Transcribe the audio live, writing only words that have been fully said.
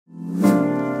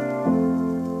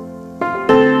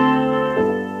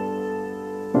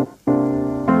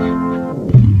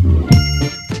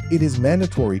It is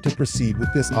mandatory to proceed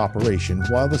with this operation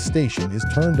while the station is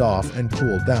turned off and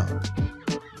cooled down.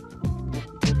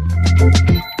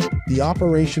 The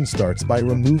operation starts by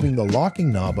removing the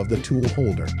locking knob of the tool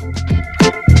holder.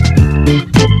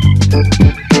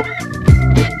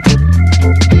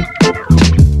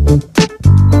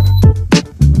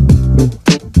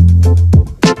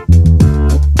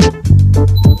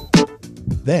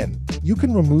 Then, you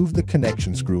can remove the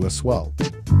connection screw as well.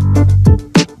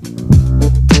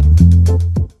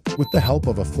 With the help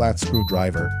of a flat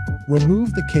screwdriver,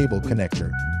 remove the cable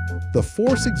connector. The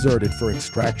force exerted for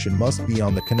extraction must be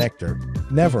on the connector,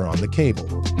 never on the cable.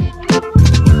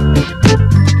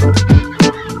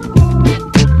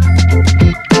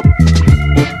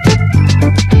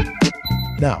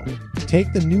 Now,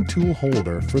 take the new tool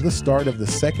holder for the start of the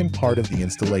second part of the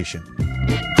installation.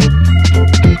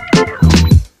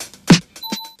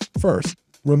 First,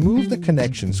 remove the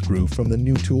connection screw from the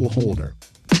new tool holder.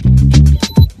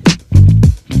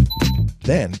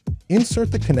 Then,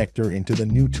 insert the connector into the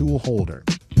new tool holder.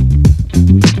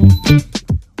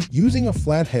 Using a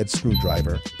flathead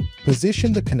screwdriver,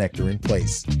 position the connector in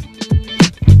place.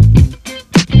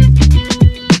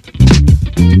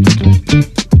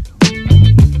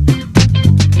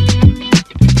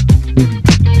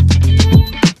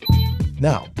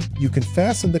 Now, you can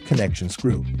fasten the connection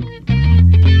screw.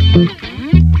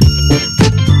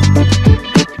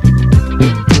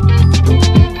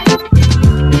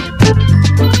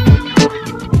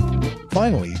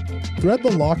 Finally, thread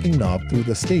the locking knob through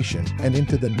the station and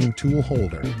into the new tool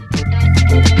holder.